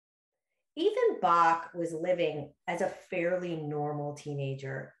Even Bach was living as a fairly normal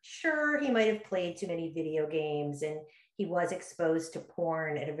teenager. Sure, he might have played too many video games and he was exposed to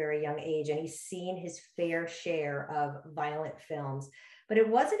porn at a very young age and he's seen his fair share of violent films. But it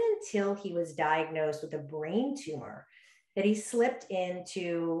wasn't until he was diagnosed with a brain tumor that he slipped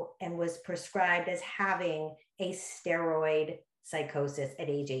into and was prescribed as having a steroid psychosis at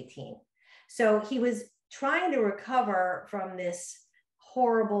age 18. So he was trying to recover from this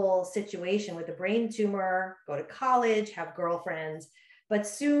horrible situation with a brain tumor, go to college, have girlfriends. But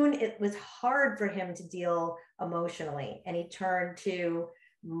soon it was hard for him to deal emotionally. And he turned to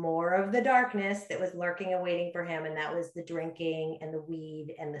more of the darkness that was lurking and waiting for him. And that was the drinking and the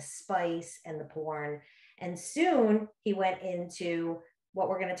weed and the spice and the porn. And soon he went into what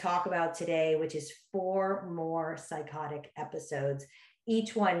we're going to talk about today, which is 4 more psychotic episodes,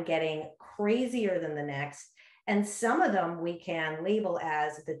 each one getting crazier than the next. And some of them we can label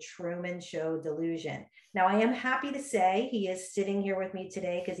as the Truman Show Delusion. Now, I am happy to say he is sitting here with me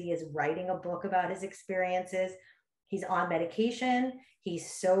today because he is writing a book about his experiences. He's on medication,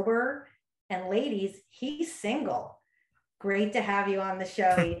 he's sober, and ladies, he's single. Great to have you on the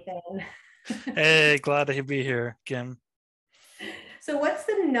show, Ethan. Hey, glad to be here, Kim. So, what's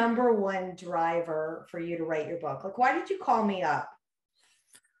the number one driver for you to write your book? Like, why did you call me up?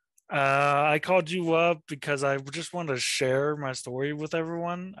 I called you up because I just want to share my story with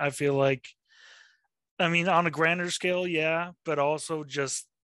everyone. I feel like, I mean, on a grander scale, yeah, but also just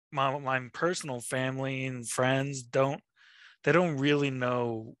my personal family and friends don't really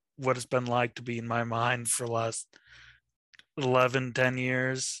know what it's been like to be in my mind for the last 11, 10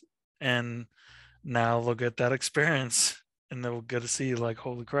 years. And now look at that experience and they'll get to see like,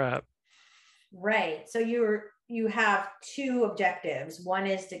 holy crap. Right. So you have two objectives. One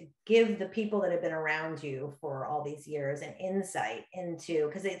is to give the people that have been around you for all these years an insight into,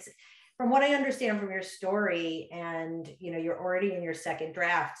 because it's from what I understand from your story, and you're already in your second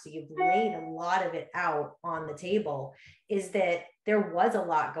draft, so you've laid a lot of it out on the table, is that there was a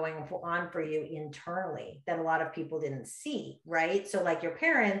lot going on for you internally that a lot of people didn't see, right? So like your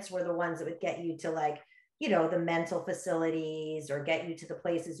parents were the ones that would get you to like, the mental facilities or get you to the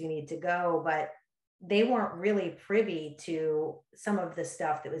places you need to go, but they weren't really privy to some of the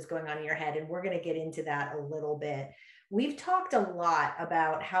stuff that was going on in your head. And we're going to get into that a little bit. We've talked a lot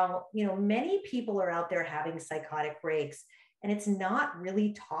about how, many people are out there having psychotic breaks and it's not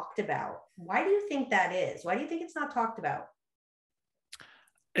really talked about. Why do you think that is? Why do you think it's not talked about?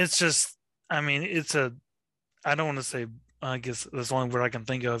 It's just, I mean, I don't want to say, I guess the only word I can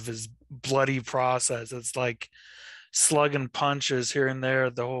think of is bloody process. It's like slugging punches here and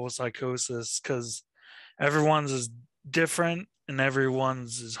there, the whole psychosis, because everyone's is different and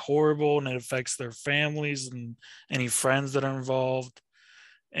everyone's is horrible and it affects their families and any friends that are involved.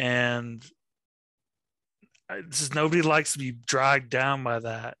 And it's just nobody likes to be dragged down by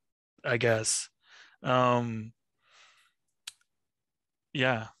that, I guess. Um,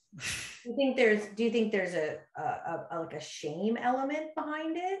 yeah. Do you think there's like a shame element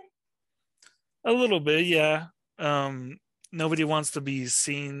behind it? A little bit, yeah. Nobody wants to be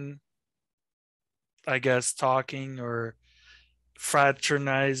seen, I guess, talking or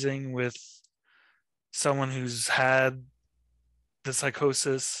fraternizing with someone who's had the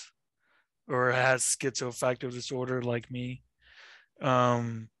psychosis or has schizoaffective disorder like me.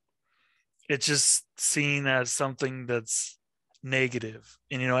 Um, it's just seen as something that's negative.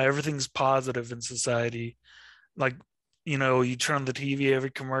 And, everything's positive in society. Like, you turn on the TV,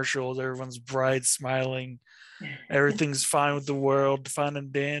 every commercial, everyone's bright, smiling, everything's fine with the world, fine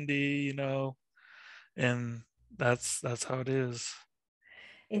and dandy, and that's how it is.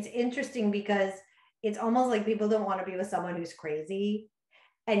 It's interesting because it's almost like people don't want to be with someone who's crazy.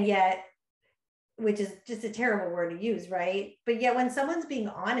 And yet, which is just a terrible word to use, right? But yet, when someone's being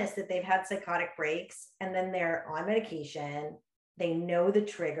honest that they've had psychotic breaks and then they're on medication, they know the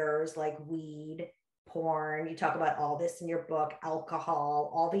triggers like weed, porn. You talk about all this in your book,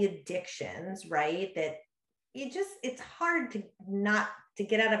 alcohol, all the addictions, right? That it's hard to not to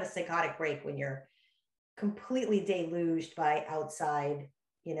get out of a psychotic break when you're completely deluged by outside,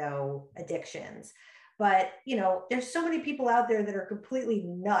 addictions. But, there's so many people out there that are completely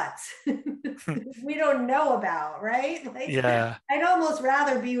nuts we don't know about, right? Like, Yeah. I'd almost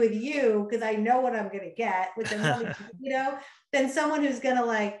rather be with you because I know what I'm going to get, which I'm really, than someone who's going to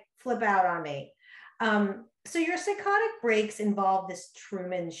like flip out on me. So your psychotic breaks involve this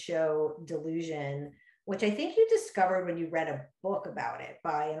Truman Show delusion, which I think you discovered when you read a book about it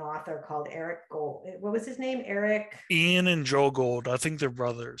by an author called Eric Gold. What was his name? Eric? Ian and Joel Gold. I think they're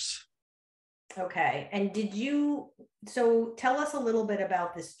brothers. Okay. And so tell us a little bit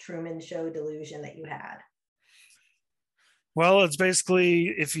about this Truman Show delusion that you had. Well, it's basically,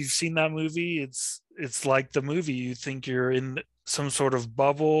 if you've seen that movie, it's like the movie. You think you're in some sort of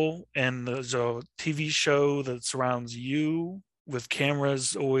bubble, and there's a TV show that surrounds you with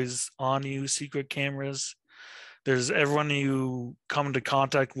cameras always on you, secret cameras. There's everyone you come into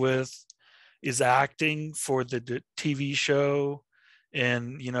contact with is acting for the TV show.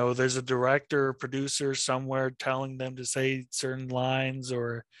 And, there's a director, producer somewhere telling them to say certain lines.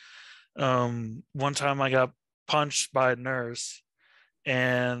 Or one time I got punched by a nurse.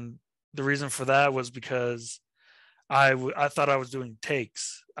 And the reason for that was because I thought I was doing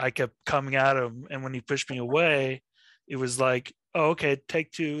takes. I kept coming at him. And when he pushed me away, it was like, oh, okay,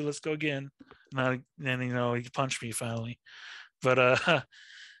 take two, let's go again. And then, he punched me finally. But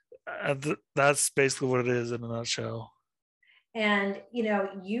that's basically what it is in a nutshell. And,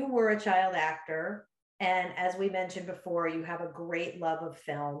 you were a child actor. And as we mentioned before, you have a great love of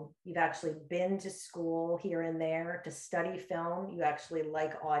film. You've actually been to school here and there to study film. You actually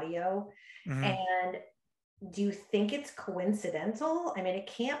like audio. Mm-hmm. And do you think it's coincidental? I mean, it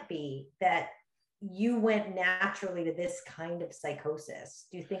can't be that you went naturally to this kind of psychosis.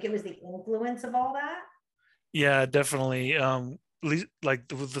 Do you think it was the influence of all that? Yeah, definitely. Like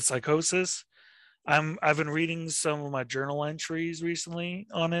with the psychosis, I've been reading some of my journal entries recently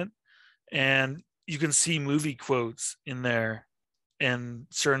on it, and you can see movie quotes in there, and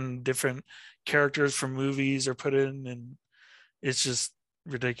certain different characters from movies are put in, and it's just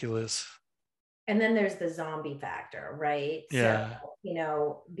ridiculous. And then there's the zombie factor, right? So, Yeah.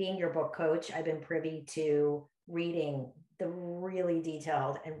 being your book coach, I've been privy to reading the really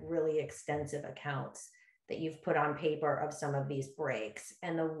detailed and really extensive accounts that you've put on paper of some of these breaks.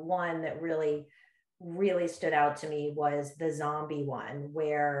 And the one that really, really stood out to me was the zombie one,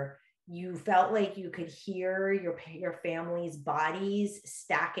 where you felt like you could hear your family's bodies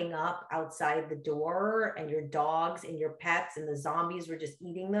stacking up outside the door, and your dogs and your pets, and the zombies were just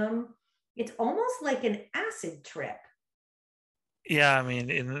eating them. It's almost like an acid trip Yeah, I mean,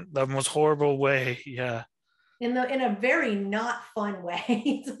 in the most horrible way. Yeah. in a very not fun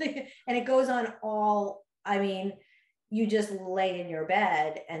way. And it goes on all, I mean, you just lay in your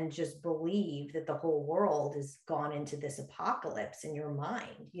bed and just believe that the whole world has gone into this apocalypse in your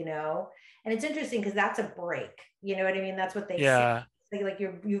mind. And it's interesting because that's a break. You know what I mean? That's what they say. Yeah. Like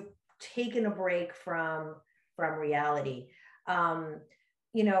you've taken a break from reality.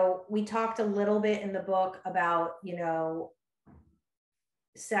 We talked a little bit in the book about,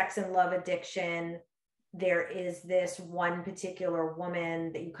 sex and love addiction. There is this one particular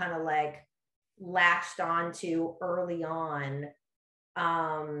woman that you kind of like latched onto early on.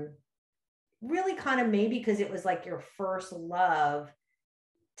 Really kind of maybe because it was like your first love.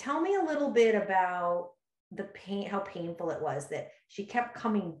 Tell me a little bit about the pain, how painful it was that she kept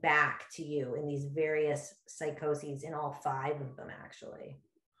coming back to you in these various psychoses, in all five of them, actually.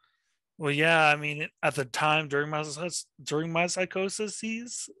 Well, yeah, I mean, at the time during my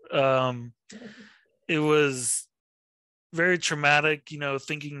psychosis, it was very traumatic,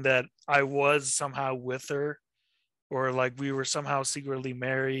 thinking that I was somehow with her, or like we were somehow secretly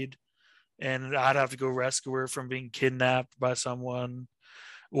married, and I'd have to go rescue her from being kidnapped by someone,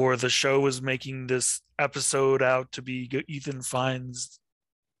 or the show was making this episode out to be Ethan finds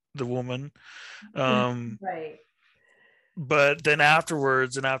the woman. Um, Right. but then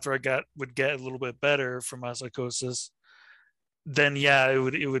afterwards, and after would get a little bit better from my psychosis, then yeah,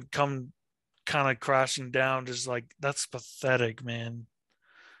 it would come kind of crashing down, just like, that's pathetic, man.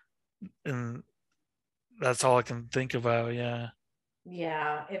 And that's all I can think about. Yeah.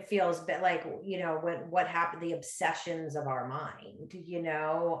 Yeah, it feels a bit like, what happened, the obsessions of our mind,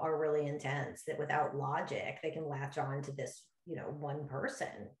 are really intense, that without logic, they can latch on to this, one person.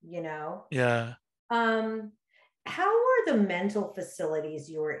 Yeah. Um, how were the mental facilities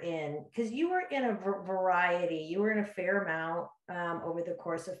you were in? Because you were in a variety, you were in a fair amount over the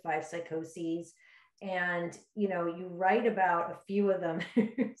course of five psychoses. And you write about a few of them.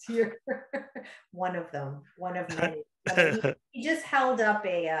 You're one of many. He just held up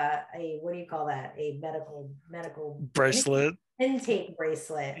a what do you call that? A medical Bracelet. intake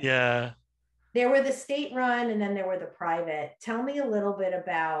bracelet. Yeah. There were the state run, and then there were the private. Tell me a little bit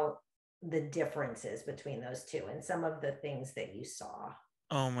about the differences between those two and some of the things that you saw.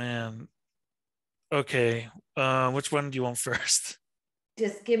 Oh man. Okay. Which one do you want first?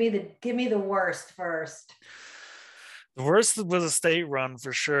 Just give me the worst first. The worst was a state run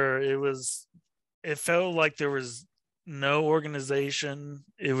for sure. It felt like there was no organization.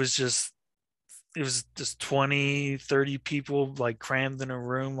 It was just 20, 30 people like crammed in a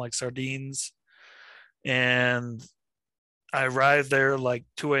room like sardines. And I arrived there like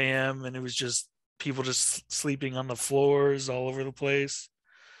 2 a.m. and it was just people just sleeping on the floors all over the place.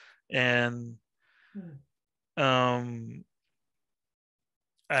 And um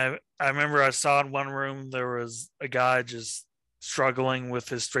I remember I saw in one room there was a guy just struggling with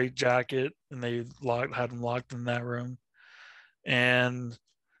his straight jacket, and they had him locked in that room. And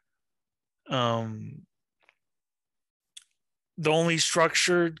um the only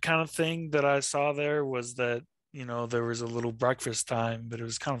structured kind of thing that I saw there was that, there was a little breakfast time, but it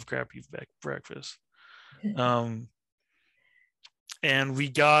was kind of crappy breakfast. Um and we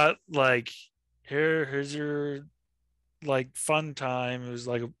got like, here's your like fun time. It was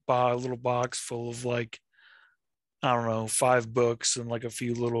like a little box full of like, I don't know, 5 books and like a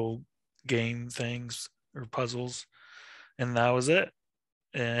few little game things or puzzles, and that was it.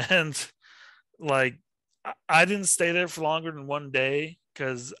 And like, I didn't stay there for longer than one day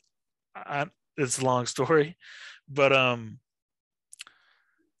because it's a long story, but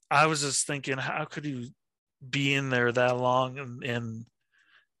I was just thinking, how could you be in there that long and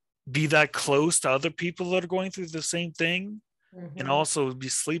be that close to other people that are going through the same thing, and also be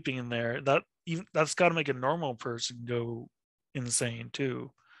sleeping in there? That's got to make a normal person go insane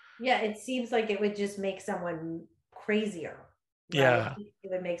too. Yeah, it seems like it would just make someone crazier, right? Yeah.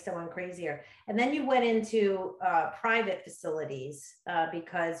 It would make someone crazier. And then you went into private facilities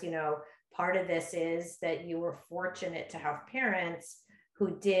because, part of this is that you were fortunate to have parents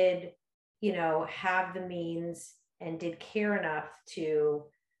who did, have the means and did care enough to,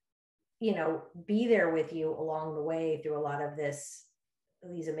 be there with you along the way through a lot of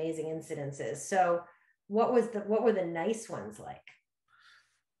these amazing incidences. So what were the nice ones like?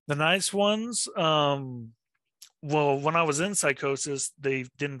 The nice ones, well, when I was in psychosis, they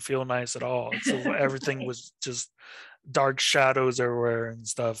didn't feel nice at all. So everything was just dark shadows everywhere and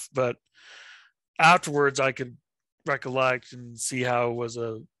stuff. But afterwards, I could recollect and see how it was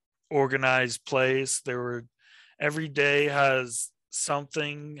a organized place. Every day has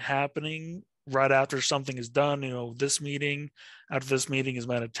something happening right after something is done. This meeting, after this meeting is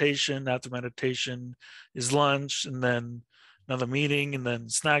meditation, after meditation is lunch, and then another meeting, and then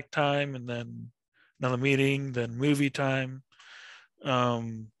snack time, and then another meeting, then movie time.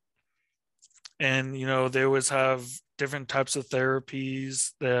 And they always have different types of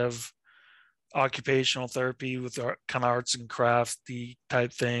therapies. They have occupational therapy with kind of arts and crafts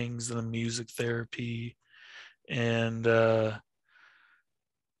type things, and the music therapy. And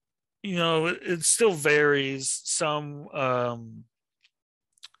it still varies. Some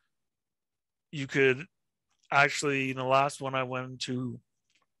you could actually, the last one I went to,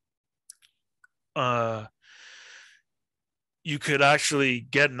 you could actually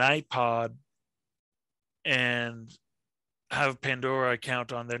get an iPod and have a Pandora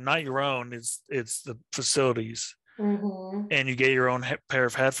account on there, not your own. It's the facilities, and you get your own pair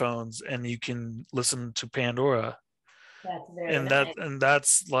of headphones, and you can listen to Pandora. That's very And nice.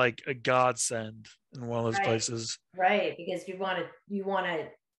 that's like a godsend in one of those Right. places. Right, because you want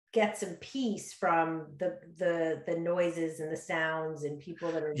to get some peace from the noises and the sounds and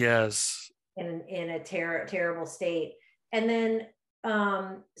people that are Yes. in a terrible state. And then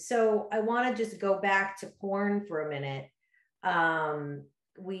so I want to just go back to porn for a minute.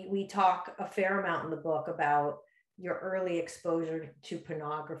 We talk a fair amount in the book about your early exposure to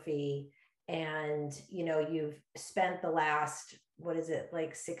pornography, and you've spent the last, what is it,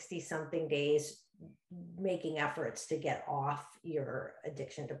 like 60 something days making efforts to get off your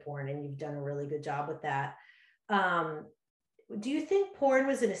addiction to porn, and you've done a really good job with that. um, do you think porn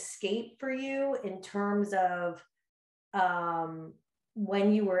was an escape for you in terms of um,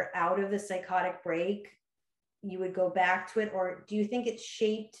 when you were out of the psychotic break, you would go back to it, or do you think it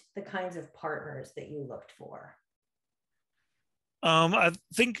shaped the kinds of partners that you looked for? I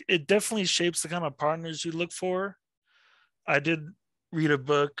think it definitely shapes the kind of partners you look for. I did read a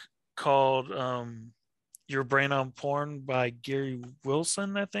book called Your Brain on Porn by Gary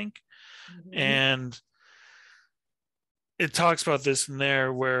Wilson, I think. And it talks about this in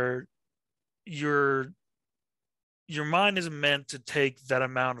there, where your mind isn't meant to take that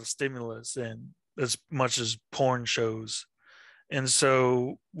amount of stimulus in as much as porn shows. And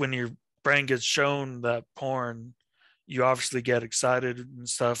so when your brain gets shown that porn, you obviously get excited and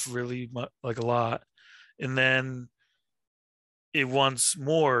stuff, really like a lot. And then it wants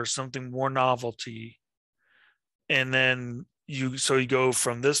more, something more novelty. And then you go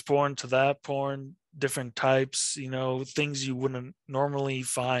from this porn to that porn, different types, things you wouldn't normally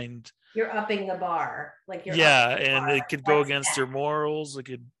find. You're upping the bar, like you're upping Yeah, the and bar. it could go What's against your next? morals. It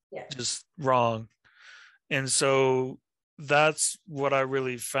could Yeah. just wrong. And so that's what I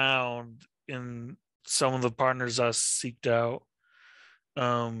really found in some of the partners I seeked out.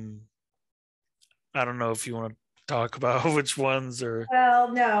 I don't know if you want to talk about which ones or.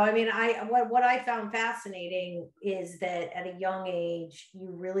 Well, no, I mean, what I found fascinating is that at a young age,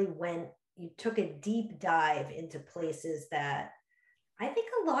 you took a deep dive into places that I think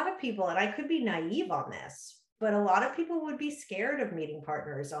a lot of people, and I could be naive on this, but a lot of people would be scared of meeting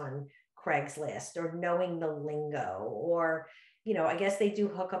partners on Craigslist or knowing the lingo, or, I guess they do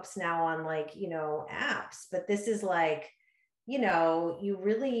hookups now on like, apps, but this is like, you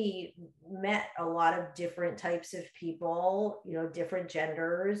really met a lot of different types of people, different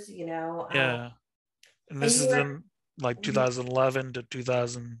genders, Yeah, and and this you is were, in like 2011 to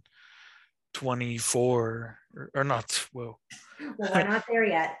 2024, or not. Whoa. well, we're not there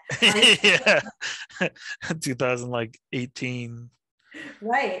yet. Yeah. 2018.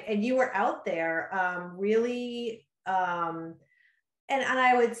 Right. And you were out there, really, and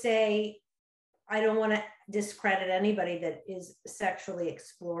I would say, I don't want to discredit anybody that is sexually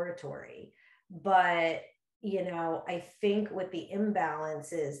exploratory, but I think with the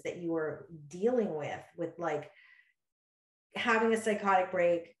imbalances that you were dealing with like having a psychotic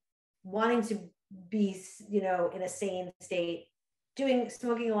break, wanting to be, in a sane state,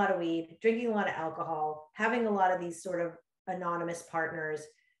 smoking a lot of weed, drinking a lot of alcohol, having a lot of these sort of anonymous partners.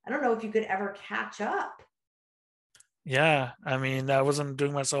 I don't know if you could ever catch up. Yeah, I mean, I wasn't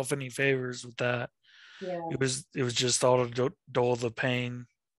doing myself any favors with that. Yeah. It was just all to dull the pain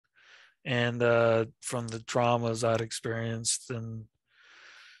and from the traumas I'd experienced, and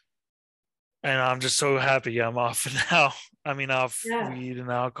I'm just so happy I'm off it now. I mean, off Yeah. weed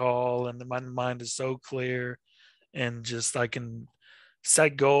and alcohol, and my mind is so clear, and just I can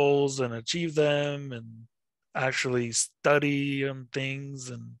set goals and achieve them, and actually study on things,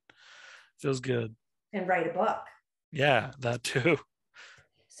 and feels good. And write a book. Yeah, that too.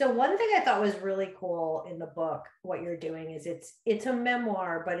 So one thing I thought was really cool in the book, what you're doing is it's a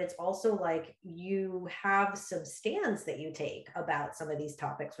memoir, but it's also like you have some stands that you take about some of these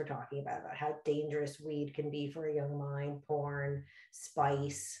topics we're talking about how dangerous weed can be for a young mind, porn,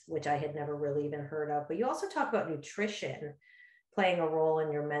 spice, which I had never really even heard of. But you also talk about nutrition playing a role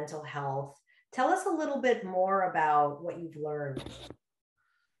in your mental health. Tell us a little bit more about what you've learned.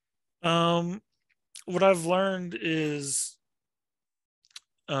 Um, what I've learned is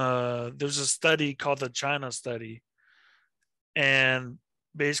there's a study called the China study, and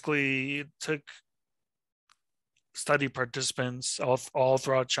basically it took study participants all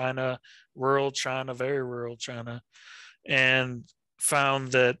throughout China, rural China, very rural China, and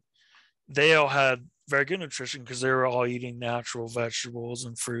found that they all had very good nutrition because they were all eating natural vegetables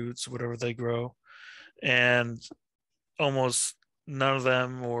and fruits, whatever they grow. And almost none of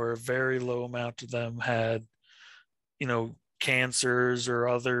them, or a very low amount of them, had, cancers or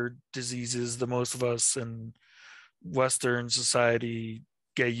other diseases that most of us in Western society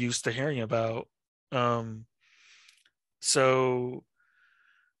get used to hearing about. Um, so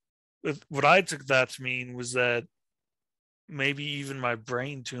what I took that to mean was that maybe even my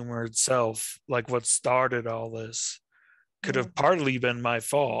brain tumor itself, like what started all this, could Mm. have partly been my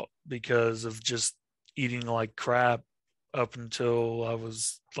fault because of just eating like crap up until I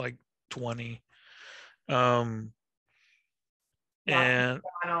was like 20. Um, Lots of and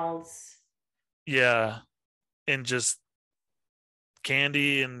McDonald's. yeah, and just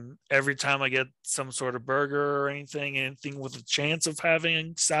candy. And every time I get some sort of burger or anything with a chance of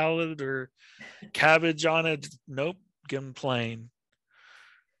having salad or cabbage on it, nope, give them plain.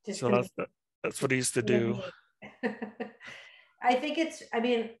 Just So gonna that's what he used to do. be I think I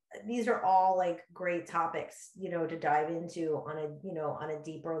mean, these are all like great topics, to dive into on a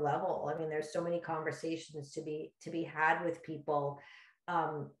deeper level. I mean, there's so many conversations to be had with people.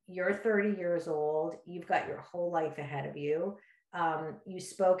 You're 30 years old, you've got your whole life ahead of you. You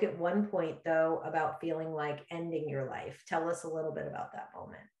spoke at one point though about feeling like ending your life. Tell us a little bit about that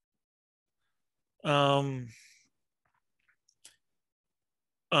moment.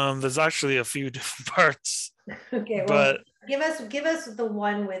 Um, there's actually a few different parts, Okay, well, but give us the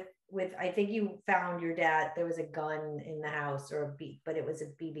one with I think you found your dad. There was a gun in the house, or but it was a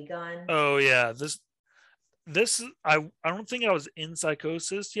BB gun. oh yeah, this I don't think I was in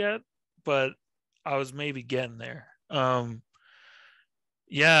psychosis yet, but I was maybe getting there.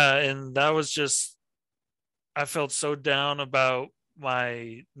 Yeah, and that was just, I felt so down about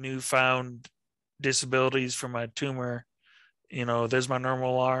my newfound disabilities from my tumor. There's my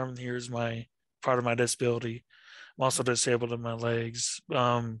normal arm, here's my part of my disability. I'm also disabled in my legs.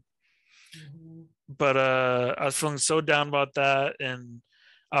 Mhm. But I was feeling so down about that, and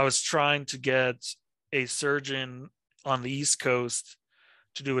I was trying to get a surgeon on the East Coast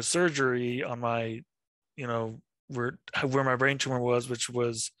to do a surgery on my where my brain tumor was, which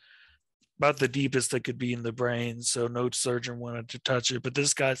was about the deepest that could be in the brain. So no surgeon wanted to touch it, but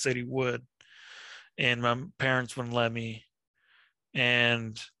this guy said he would, and my parents wouldn't let me.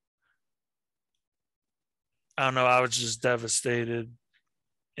 And I don't know, I was just devastated,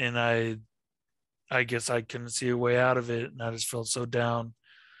 and I guess I couldn't see a way out of it, and I just felt so down.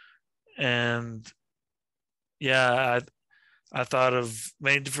 And yeah, I thought of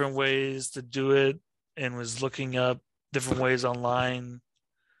many different ways to do it, and was looking up different ways online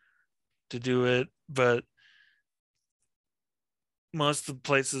to do it, but most of the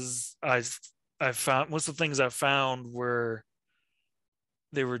places I found, most of the things I found were,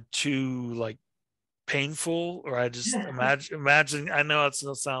 they were too like painful, or I just imagine, I know it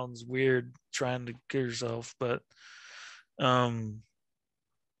still sounds weird trying to kill yourself, but um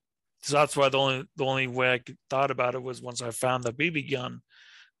so that's why the only way I thought about it was once I found the BB gun.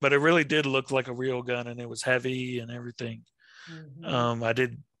 But it really did look like a real gun, and it was heavy and everything. Mhm. I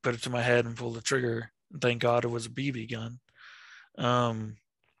did put it to my head and pull the trigger. Thank God it was a BB gun, um,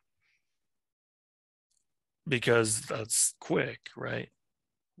 because that's quick, right?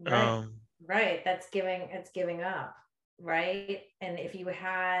 Right. Um, Right. It's giving up. Right. And if you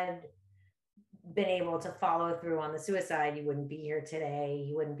had been able to follow through on the suicide, you wouldn't be here today.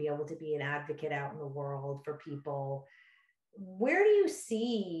 You wouldn't be able to be an advocate out in the world for people. Where do you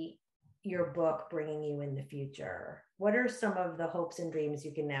see your book bringing you in the future? What are some of the hopes and dreams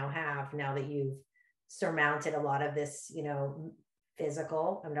you can now have now that you've surmounted a lot of this,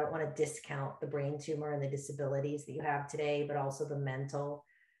 physical? I don't want to discount the brain tumor and the disabilities that you have today, but also the mental.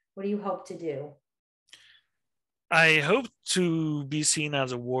 What do you hope to do? I hope to be seen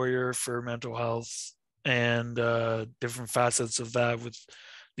as a warrior for mental health, and different facets of that with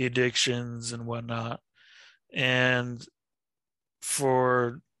the addictions and whatnot. And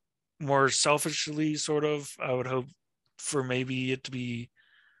for more selfishly, sort of, I would hope for maybe it to be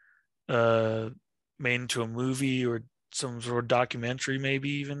uh, made into a movie or some sort of documentary, maybe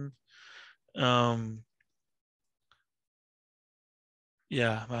even. Um,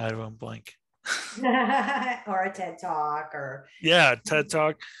 yeah, I won't blank. Or a TED talk or Yeah, TED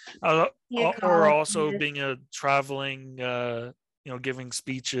Talk, be a or columnist. also being a traveling, giving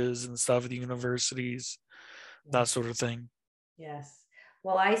speeches and stuff at the universities, that Yes. sort of thing. Yes.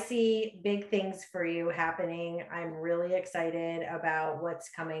 Well, I see big things for you happening. I'm really excited about what's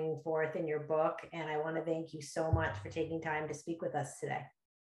coming forth in your book. And I want to thank you so much for taking time to speak with us today.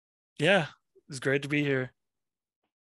 Yeah, it's great to be here.